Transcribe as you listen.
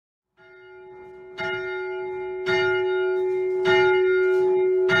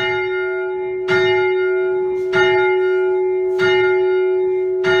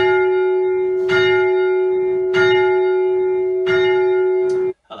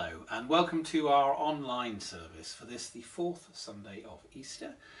and welcome to our online service for this, the fourth Sunday of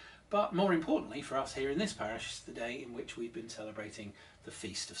Easter. But more importantly for us here in this parish, it's the day in which we've been celebrating the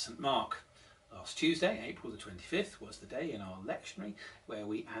Feast of St Mark. Last Tuesday, April the 25th, was the day in our lectionary where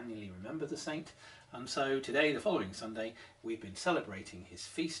we annually remember the saint, and so today, the following Sunday, we've been celebrating his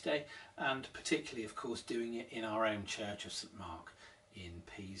feast day, and particularly of course doing it in our own church of St Mark in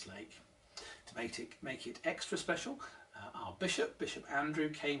Peaslake. To make it extra special, our Bishop Andrew,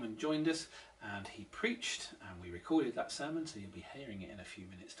 came and joined us, and he preached, and we recorded that sermon, so you'll be hearing it in a few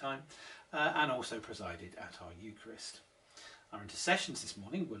minutes' time, and also presided at our Eucharist. Our intercessions this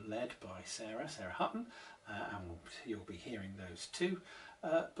morning were led by Sarah Hutton, and you'll be hearing those too.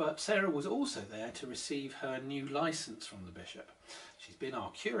 But Sarah was also there to receive her new licence from the Bishop. She's been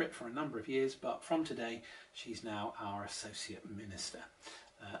our curate for a number of years, but from today she's now our Associate Minister.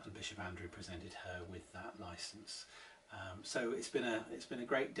 And Bishop Andrew presented her with that licence. So it's been a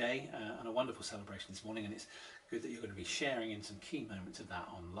great day and a wonderful celebration this morning, and it's good that you're going to be sharing in some key moments of that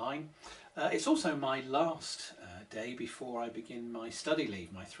online. It's also my last day before I begin my study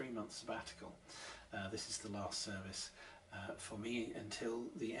leave, my 3-month sabbatical. This is the last service for me until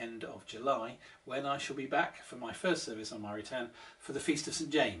the end of July, when I shall be back for my first service on my return for the Feast of St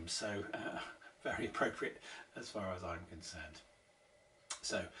James, so very appropriate as far as I'm concerned.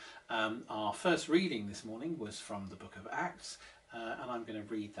 So our first reading this morning was from the book of Acts, and I'm going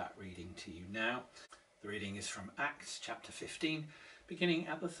to read that reading to you now. The reading is from Acts chapter 15, beginning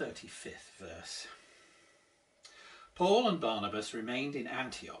at the 35th verse. Paul and Barnabas remained in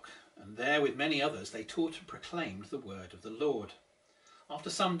Antioch, and there with many others they taught and proclaimed the word of the Lord. After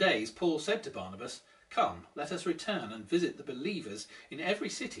some days Paul said to Barnabas, "Come, let us return and visit the believers in every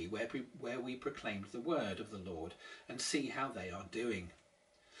city where we proclaimed the word of the Lord, and see how they are doing."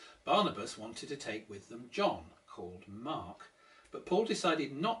 Barnabas wanted to take with them John, called Mark, but Paul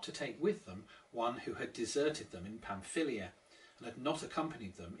decided not to take with them one who had deserted them in Pamphylia and had not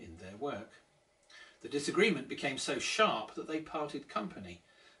accompanied them in their work. The disagreement became so sharp that they parted company.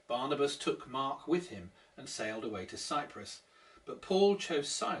 Barnabas took Mark with him and sailed away to Cyprus, but Paul chose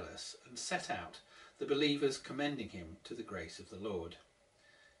Silas and set out, the believers commending him to the grace of the Lord.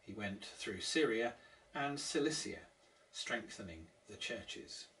 He went through Syria and Cilicia, strengthening the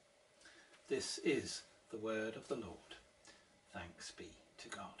churches. This is the word of the Lord. Thanks be to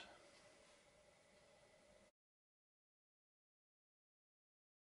God.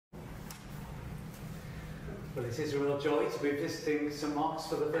 Well, it is a real joy to be visiting St Mark's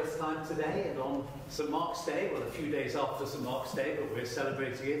for the first time today, and on St Mark's Day, well, a few days after St Mark's Day, but we're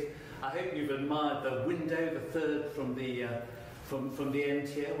celebrating it. I hope you've admired the window, the third from the end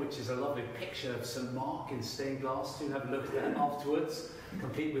here, which is a lovely picture of St Mark in stained glass. Do have a look at that afterwards,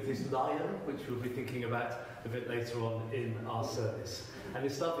 complete with his lion, which we'll be thinking about a bit later on in our service. And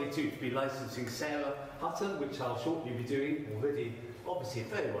it's lovely too to be licensing Sarah Hutton, which I'll shortly be doing, already obviously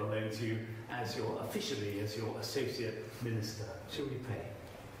very well known to you as your Associate Minister. Shall we pray?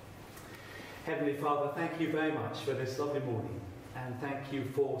 Heavenly Father, thank you very much for this lovely morning, and thank you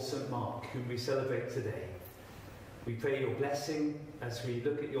for St Mark, whom we celebrate today. We pray your blessing as we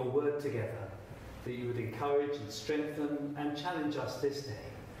look at your word together, that you would encourage and strengthen and challenge us this day.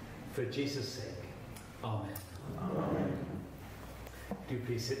 For Jesus' sake. Amen. Amen. Do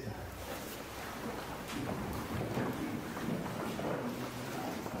please sit down.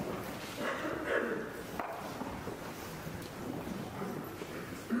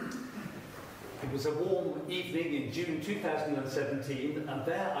 It was a warm evening in June 2017, and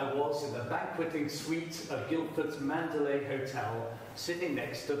there I was in the banqueting suite of Guildford's Mandalay Hotel, sitting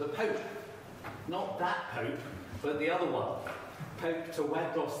next to the Pope. Not that Pope, but the other one, Pope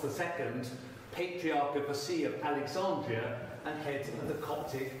Tawadros II, Patriarch of the See of Alexandria and head of the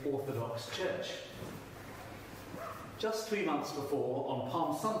Coptic Orthodox Church. Just 3 months before, on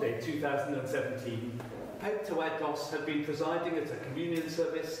Palm Sunday 2017, Pope Tawadros had been presiding at a communion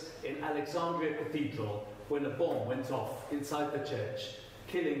service in Alexandria Cathedral when a bomb went off inside the church,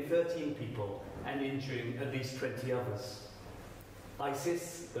 killing 13 people and injuring at least 20 others.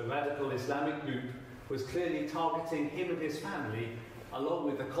 ISIS, the radical Islamic group, was clearly targeting him and his family, along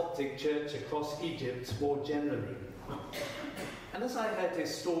with the Coptic Church across Egypt more generally. And as I heard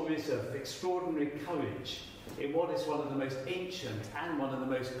his stories of extraordinary courage in what is one of the most ancient and one of the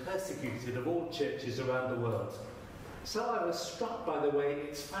most persecuted of all churches around the world, so I was struck by the way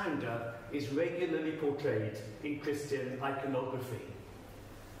its founder is regularly portrayed in Christian iconography.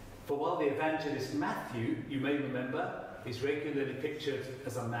 For while the evangelist Matthew, you may remember, is regularly pictured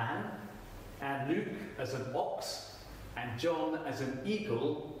as a man, and Luke as an ox, and John as an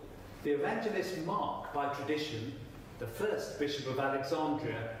eagle, the evangelist Mark, by tradition, the first Bishop of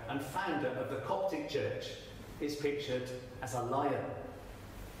Alexandria and founder of the Coptic Church, is pictured as a lion.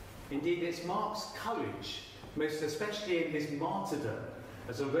 Indeed, it's Mark's courage, most especially in his martyrdom,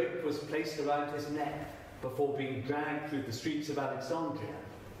 as a rope was placed around his neck before being dragged through the streets of Alexandria,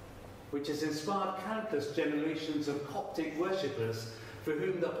 which has inspired countless generations of Coptic worshippers for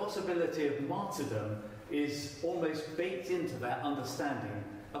whom the possibility of martyrdom is almost baked into their understanding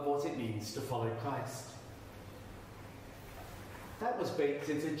of what it means to follow Christ. That was baked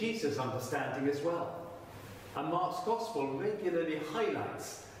into Jesus' understanding as well. And Mark's Gospel regularly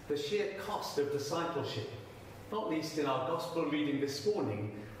highlights the sheer cost of discipleship, not least in our Gospel reading this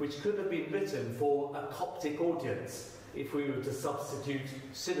morning, which could have been written for a Coptic audience if we were to substitute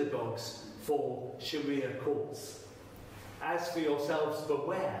synagogues for Sharia courts. As for yourselves,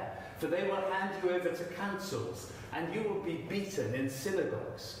 beware, for they will hand you over to councils, and you will be beaten in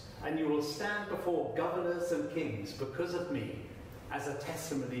synagogues, and you will stand before governors and kings because of me, as a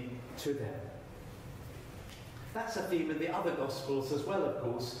testimony to them. That's a theme in the other Gospels as well, of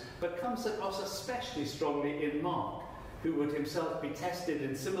course, but comes across especially strongly in Mark, who would himself be tested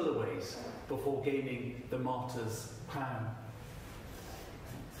in similar ways before gaining the martyr's crown.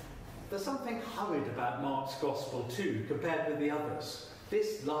 There's something hurried about Mark's Gospel too, compared with the others.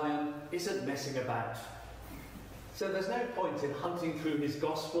 This lion isn't messing about. So there's no point in hunting through his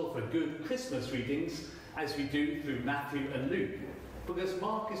Gospel for good Christmas readings, as we do through Matthew and Luke, because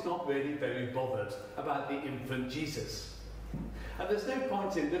Mark is not really very bothered about the infant Jesus. And there's no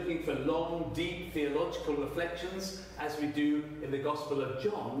point in looking for long, deep theological reflections, as we do in the Gospel of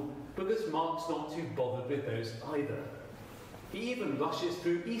John, because Mark's not too bothered with those either. He even rushes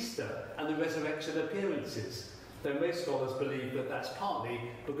through Easter and the resurrection appearances, though most scholars believe that that's partly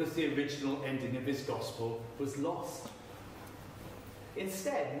because the original ending of his Gospel was lost.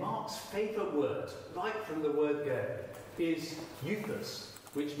 Instead, Mark's favourite word, right from the word go, is euthus,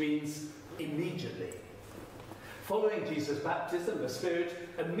 which means immediately. Following Jesus' baptism, the Spirit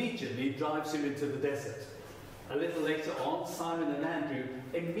immediately drives him into the desert. A little later on, Simon and Andrew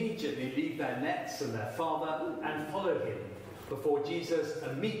immediately leave their nets and their father and follow him, before Jesus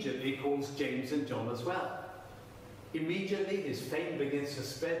immediately calls James and John as well. Immediately, his fame begins to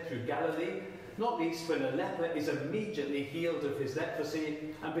spread through Galilee, not least when a leper is immediately healed of his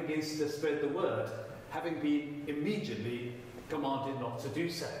leprosy and begins to spread the word, having been immediately commanded not to do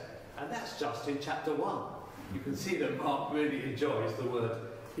so. And that's just in chapter 1. You can see that Mark really enjoys the word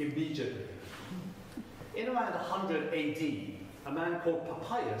immediately. In around 100 AD, a man called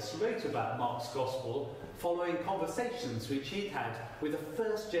Papias wrote about Mark's Gospel following conversations which he'd had with a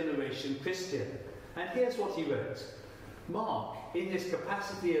first-generation Christian. And here's what he wrote. Mark, in his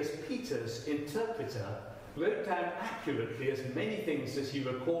capacity as Peter's interpreter, wrote down accurately as many things as he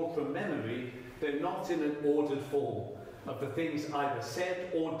recalled from memory, though not in an ordered form, of the things either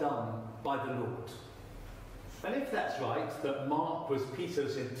said or done by the Lord. And if that's right, that Mark was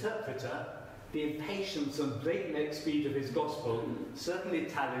Peter's interpreter, the impatience and breakneck speed of his Gospel certainly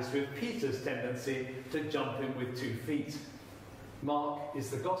tallies with Peter's tendency to jump in with 2 feet. Mark is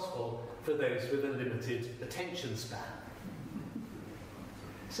the Gospel for those with a limited attention span.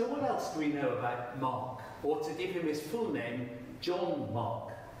 So what else do we know about Mark? Or to give him his full name, John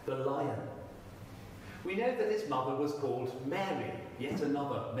Mark, the Lion. We know that his mother was called Mary, yet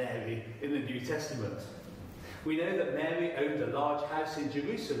another Mary in the New Testament. We know that Mary owned a large house in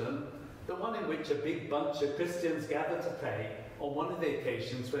Jerusalem, the one in which a big bunch of Christians gathered to pray on one of the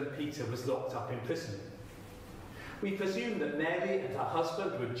occasions when Peter was locked up in prison. We presume that Mary and her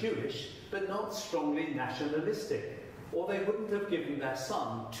husband were Jewish, but not strongly nationalistic, or they wouldn't have given their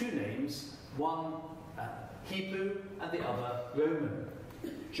son 2 names, one Hebrew and the other Roman.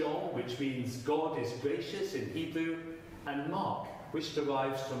 John, which means God is gracious in Hebrew, and Mark, which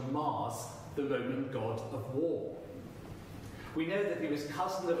derives from Mars, the Roman god of war. We know that he was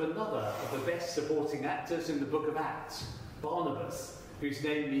cousin of another of the best supporting actors in the book of Acts, Barnabas, whose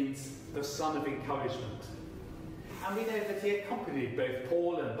name means the son of encouragement. And we know that he accompanied both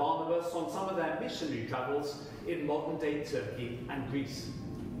Paul and Barnabas on some of their missionary travels in modern-day Turkey and Greece.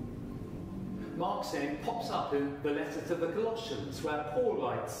 Mark's name pops up in the letter to the Colossians, where Paul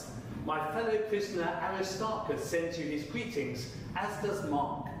writes, "My fellow prisoner Aristarchus sends you his greetings, as does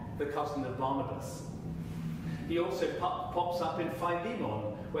Mark, the cousin of Barnabas." He also pops up in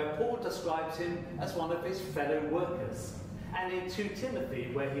Philemon, where Paul describes him as one of his fellow workers, and in 2 Timothy,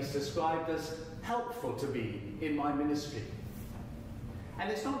 where he's described as helpful to me in my ministry.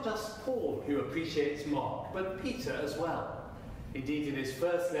 And it's not just Paul who appreciates Mark, but Peter as well. Indeed, in his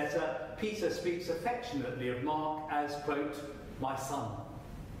first letter, Peter speaks affectionately of Mark as, quote, "my son."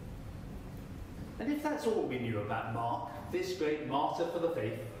 And if that's all we knew about Mark, this great martyr for the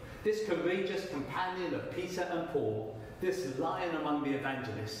faith, this courageous companion of Peter and Paul, this lion among the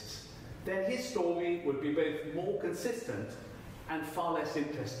evangelists, then his story would be both more consistent and far less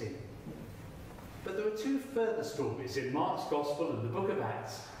interesting. But there are two further stories in Mark's Gospel and the book of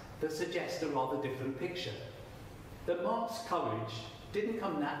Acts that suggest a rather different picture. That Mark's courage didn't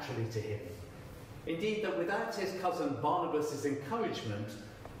come naturally to him. Indeed, that without his cousin Barnabas' encouragement,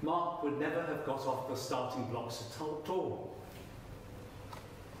 Mark would never have got off the starting blocks at all.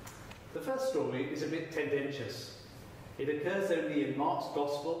 The first story is a bit tendentious. It occurs only in Mark's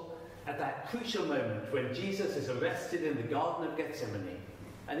Gospel at that crucial moment when Jesus is arrested in the Garden of Gethsemane,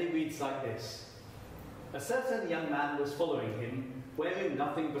 and it reads like this. A certain young man was following him, wearing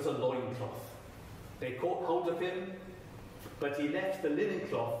nothing but a loincloth. They caught hold of him, but he left the linen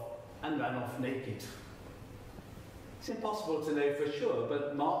cloth and ran off naked. It's impossible to know for sure,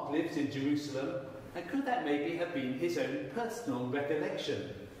 but Mark lives in Jerusalem, and could that maybe have been his own personal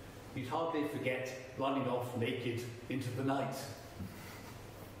recollection? You'd hardly forget running off naked into the night.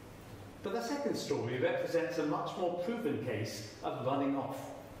 But the second story represents a much more proven case of running off.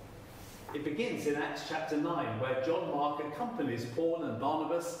 It begins in Acts chapter 9, where John Mark accompanies Paul and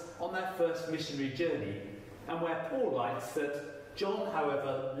Barnabas on their first missionary journey, and where Paul writes that John,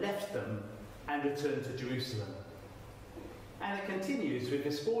 however, left them and returned to Jerusalem. And it continues with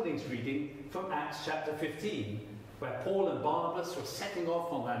this morning's reading from Acts chapter 15, where Paul and Barnabas were setting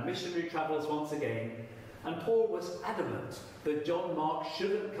off on their missionary travels once again, and Paul was adamant that John Mark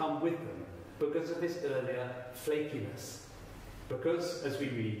shouldn't come with them because of his earlier flakiness. Because, as we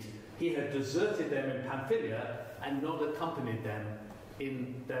read, he had deserted them in Pamphylia and not accompanied them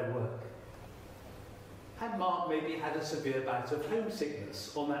in their work. Had Mark maybe had a severe bout of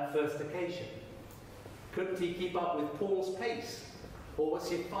homesickness on that first occasion? Couldn't he keep up with Paul's pace? Or was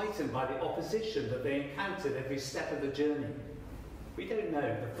he frightened by the opposition that they encountered every step of the journey? We don't know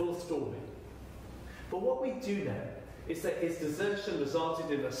the full story. But what we do know is that his desertion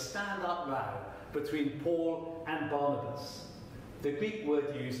resulted in a stand-up row between Paul and Barnabas. The Greek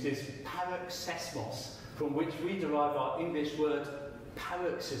word used is paroxysmos, from which we derive our English word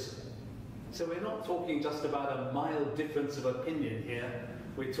paroxysm. So we're not talking just about a mild difference of opinion here,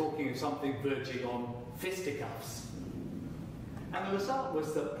 we're talking of something verging on fisticuffs. And the result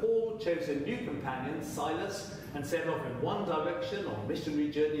was that Paul chose a new companion, Silas, and set off in one direction on missionary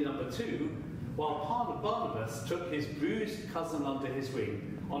journey number 2, while Barnabas took his bruised cousin under his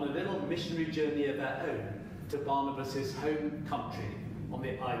wing on a little missionary journey of their own to Barnabas' home country on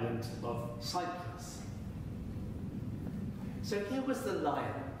the island of Cyprus. So here was the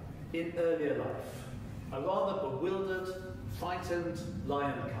lion in earlier life, a rather bewildered, frightened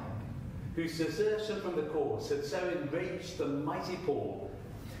lion cub, whose desertion from the cause had so enraged the mighty Paul.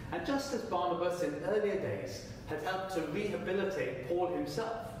 And just as Barnabas in earlier days had helped to rehabilitate Paul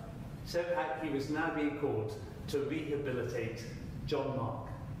himself, so he was now being called to rehabilitate John Mark.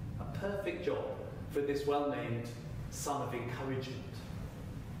 A perfect job for this well-named son of encouragement.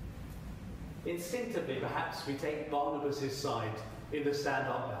 Instinctively, perhaps, we take Barnabas' side in the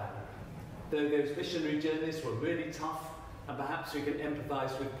stand-up battle. Though those missionary journeys were really tough, and perhaps we can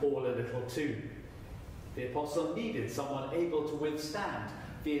empathise with Paul a little too. The apostle needed someone able to withstand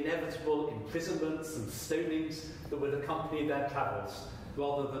the inevitable imprisonments and stonings that would accompany their travels,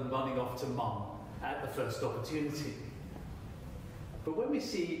 rather than running off to mum at the first opportunity. But when we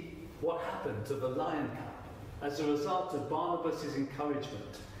see what happened to the lion cub as a result of Barnabas'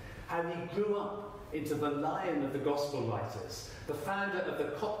 encouragement, how he grew up into the lion of the gospel writers, the founder of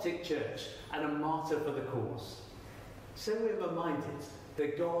the Coptic church and a martyr for the cause, so we're reminded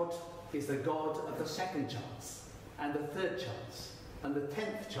that God is the God of the second chance, and the third chance, and the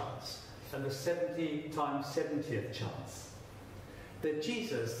 10th chance, and the 70 times 70th chance. That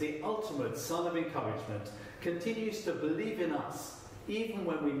Jesus, the ultimate son of encouragement, continues to believe in us even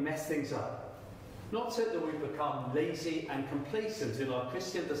when we mess things up. Not so that we become lazy and complacent in our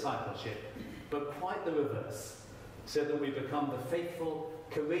Christian discipleship, but quite the reverse, so that we become the faithful,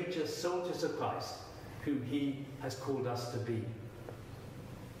 courageous soldiers of Christ whom he has called us to be.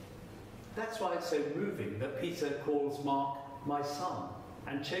 That's why it's so moving that Peter calls Mark my son,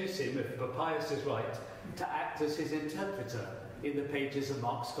 and chose him, if Papias is right, to act as his interpreter in the pages of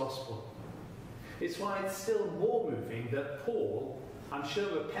Mark's Gospel. It's why it's still more moving that Paul, I'm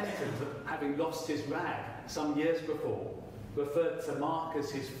sure repentant of having lost his rag some years before, referred to Mark as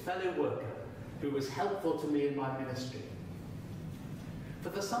his fellow worker who was helpful to me in my ministry. For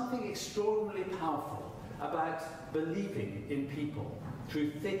there's something extraordinarily powerful about believing in people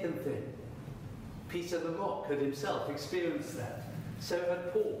through thick and thin. Peter the Rock had himself experienced that. So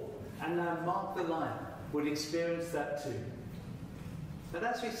had Paul, and now Mark the Lion would experience that too. And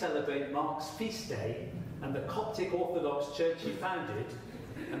as we celebrate Mark's feast day and the Coptic Orthodox Church he founded,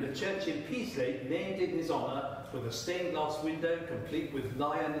 and the church in Peaslake named in his honour with a stained glass window complete with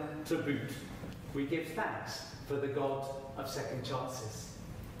lion to boot, we give thanks for the God of second chances.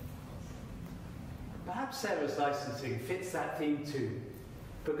 Perhaps Sarah's licensing fits that theme too,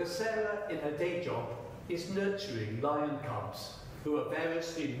 because Sarah, in her day job, is nurturing lion cubs who are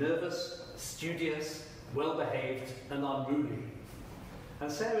variously nervous, studious, well-behaved and unruly.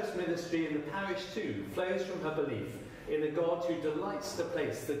 And Sarah's ministry in the parish too flows from her belief in a God who delights to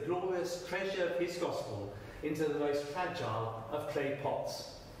place the glorious treasure of his gospel into the most fragile of clay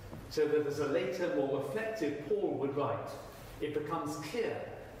pots, so that as a later, more reflective Paul would write, it becomes clear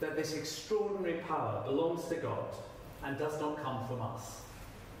that this extraordinary power belongs to God and does not come from us.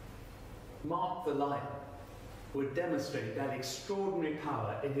 Mark the Lion would demonstrate that extraordinary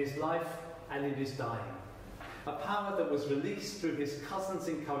power in his life and in his dying, a power that was released through his cousin's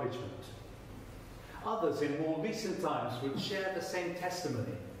encouragement. Others in more recent times would share the same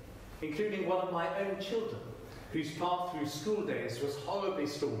testimony, including one of my own children, whose path through school days was horribly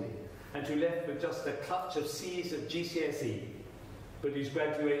stormy and who left with just a clutch of C's at GCSE, but whose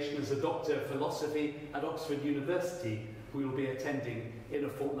graduation as a Doctor of Philosophy at Oxford University we will be attending in a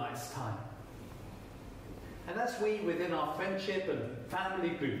fortnight's time. And as we, within our friendship and family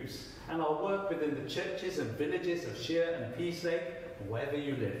groups, and our work within the churches and villages of Shear and Peaslake, or wherever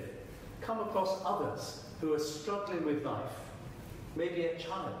you live, come across others who are struggling with life, maybe a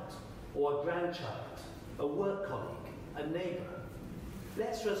child or a grandchild, a work colleague, a neighbour,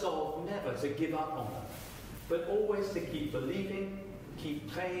 let's resolve never to give up on them, but always to keep believing,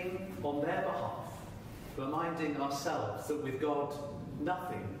 keep praying on their behalf, reminding ourselves that with God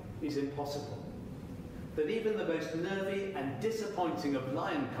nothing is impossible, that even the most nervy and disappointing of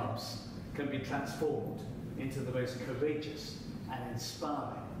lion cubs can be transformed into the most courageous and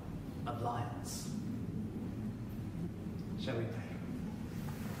inspiring of lions. Shall we pray?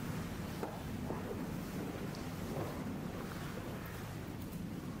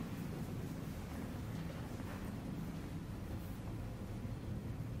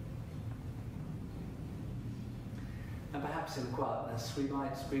 And perhaps in quietness we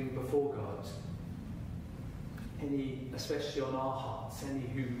might bring before God any, especially on our hearts, any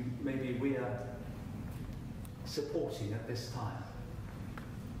who maybe we are supporting at this time,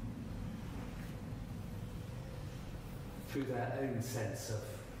 through their own sense of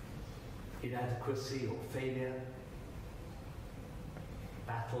inadequacy or failure,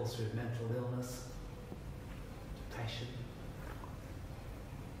 battles with mental illness, depression.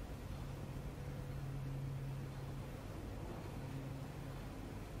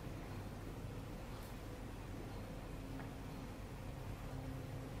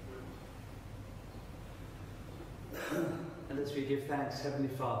 And as we give thanks, Heavenly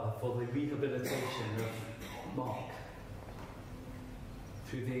Father, for the rehabilitation of Mark,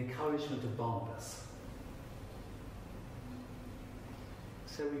 through the encouragement of Barnabas,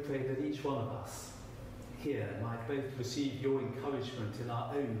 so we pray that each one of us here might both receive your encouragement in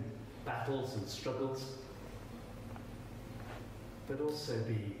our own battles and struggles, but also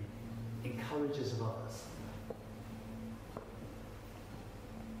be encouragers of others.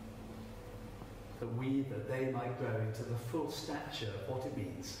 That they might grow into the full stature of what it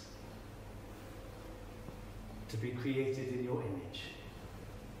means to be created in your image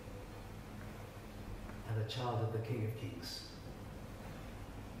and a child of the King of Kings.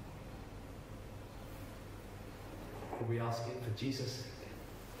 For we ask it for Jesus' sake.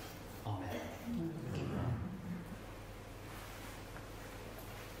 Amen. Amen.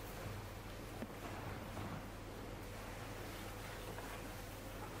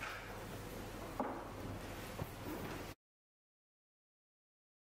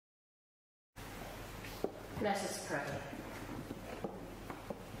 Let us pray.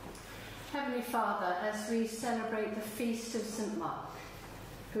 Heavenly Father, as we celebrate the feast of St Mark,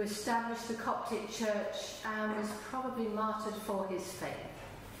 who established the Coptic Church and was probably martyred for his faith,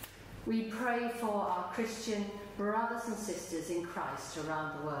 we pray for our Christian brothers and sisters in Christ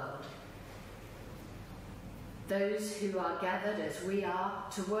around the world. Those who are gathered as we are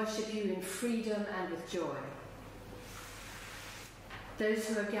to worship you in freedom and with joy. Those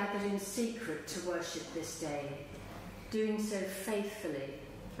who are gathered in secret to worship this day, doing so faithfully,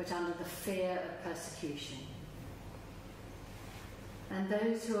 but under the fear of persecution. And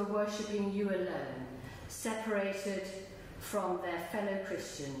those who are worshipping you alone, separated from their fellow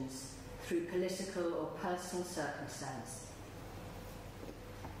Christians through political or personal circumstance.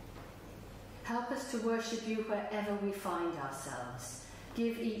 Help us to worship you wherever we find ourselves,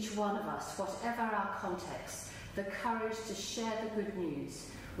 Give each one of us, whatever our context, the courage to share the good news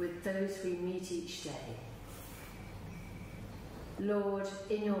with those we meet each day. Lord,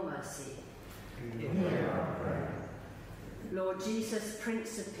 in your mercy, hear our prayer. Lord Jesus,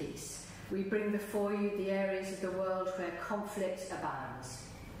 Prince of Peace, we bring before you the areas of the world where conflict abounds,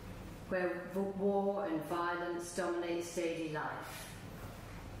 where war and violence dominates daily life,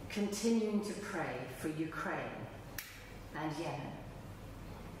 continuing to pray for Ukraine and Yemen.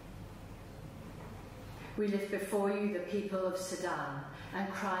 We lift before you the people of Sudan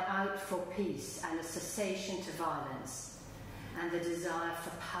and cry out for peace and a cessation to violence and the desire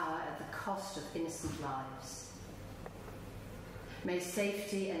for power at the cost of innocent lives. May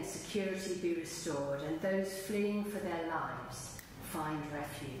safety and security be restored and those fleeing for their lives find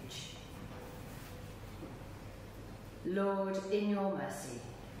refuge. Lord, in your mercy,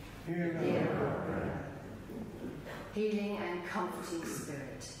 hear our prayer. Healing and comforting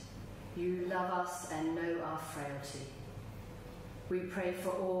Spirit, you love us and know our frailty. We pray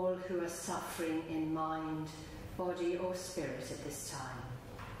for all who are suffering in mind, body or spirit at this time.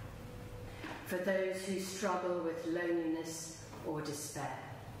 For those who struggle with loneliness or despair,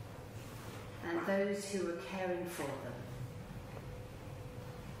 and those who are caring for them.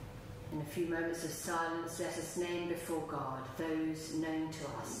 In a few moments of silence, let us name before God those known to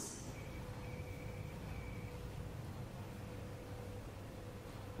us.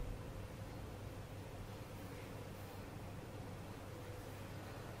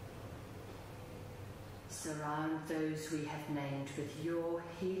 Surround those we have named with your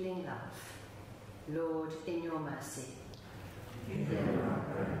healing love. Lord, in your mercy, hear our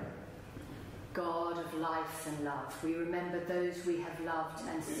prayer. God of life and love, we remember those we have loved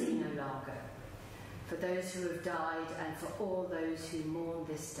and see no longer, for those who have died and for all those who mourn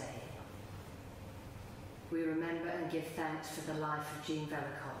this day. We remember and give thanks for the life of Jean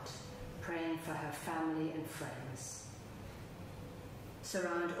Vellicott, praying for her family and friends.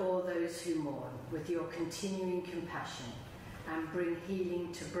 Surround all those who mourn with your continuing compassion and bring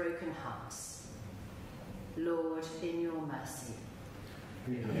healing to broken hearts. Lord, in your mercy,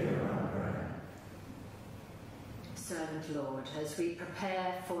 hear our prayer. Servant Lord, as we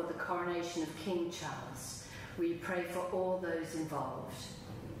prepare for the coronation of King Charles, we pray for all those involved.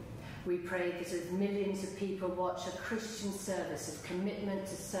 We pray that as millions of people watch a Christian service of commitment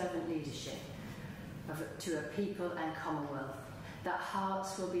to servant leadership to a people and commonwealth, that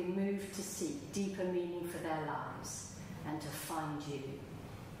hearts will be moved to seek deeper meaning for their lives and to find you.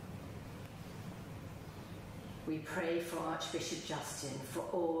 We pray for Archbishop Justin, for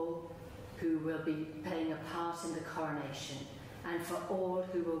all who will be playing a part in the coronation, and for all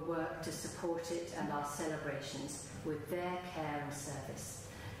who will work to support it and our celebrations with their care and service,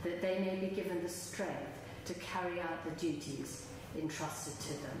 that they may be given the strength to carry out the duties entrusted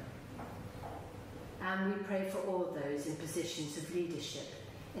to them. And we pray for all those in positions of leadership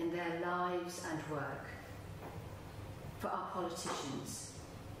in their lives and work, for our politicians,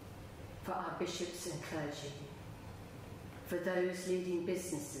 for our bishops and clergy, for those leading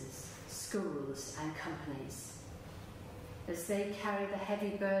businesses, schools and companies. As they carry the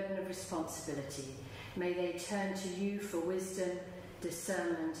heavy burden of responsibility, may they turn to you for wisdom,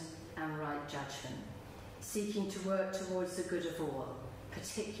 discernment and right judgment, seeking to work towards the good of all,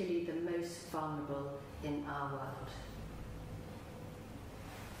 particularly the most vulnerable in our world.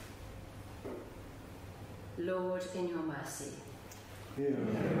 Lord, in your mercy, hear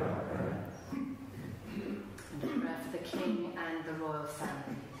our prayer. And a prayer for the King and the royal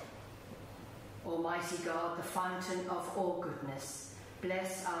family. Almighty God, the fountain of all goodness,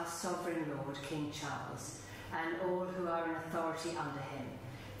 bless our sovereign Lord, King Charles, and all who are in authority under him,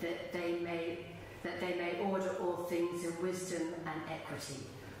 that they may order all things in wisdom and equity,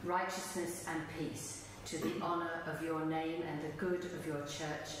 righteousness and peace, to the honour of your name and the good of your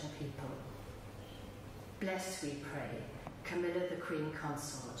church and people. Bless, we pray, Camilla the Queen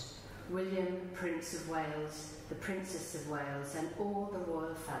Consort, William, Prince of Wales, the Princess of Wales, and all the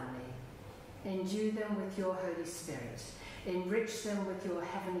royal family. Endue them with your Holy Spirit, enrich them with your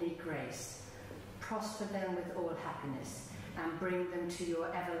heavenly grace, prosper them with all happiness, and bring them to your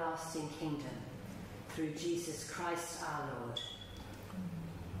everlasting kingdom. Through Jesus Christ our Lord.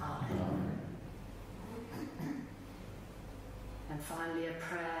 Amen. And finally, a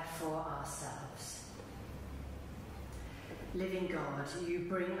prayer for ourselves. Living God, you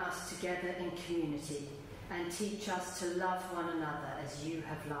bring us together in community and teach us to love one another as you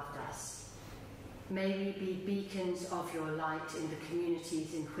have loved us. May we be beacons of your light in the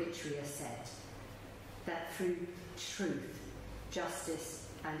communities in which we are set, that through truth, justice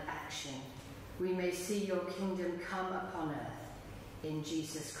and action, we may see your kingdom come upon earth in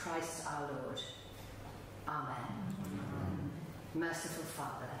Jesus Christ our Lord. Amen. Merciful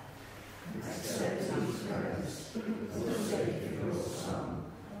Father, accept these prayers for the sake of your Son,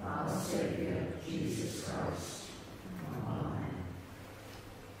 our Saviour, Jesus Christ,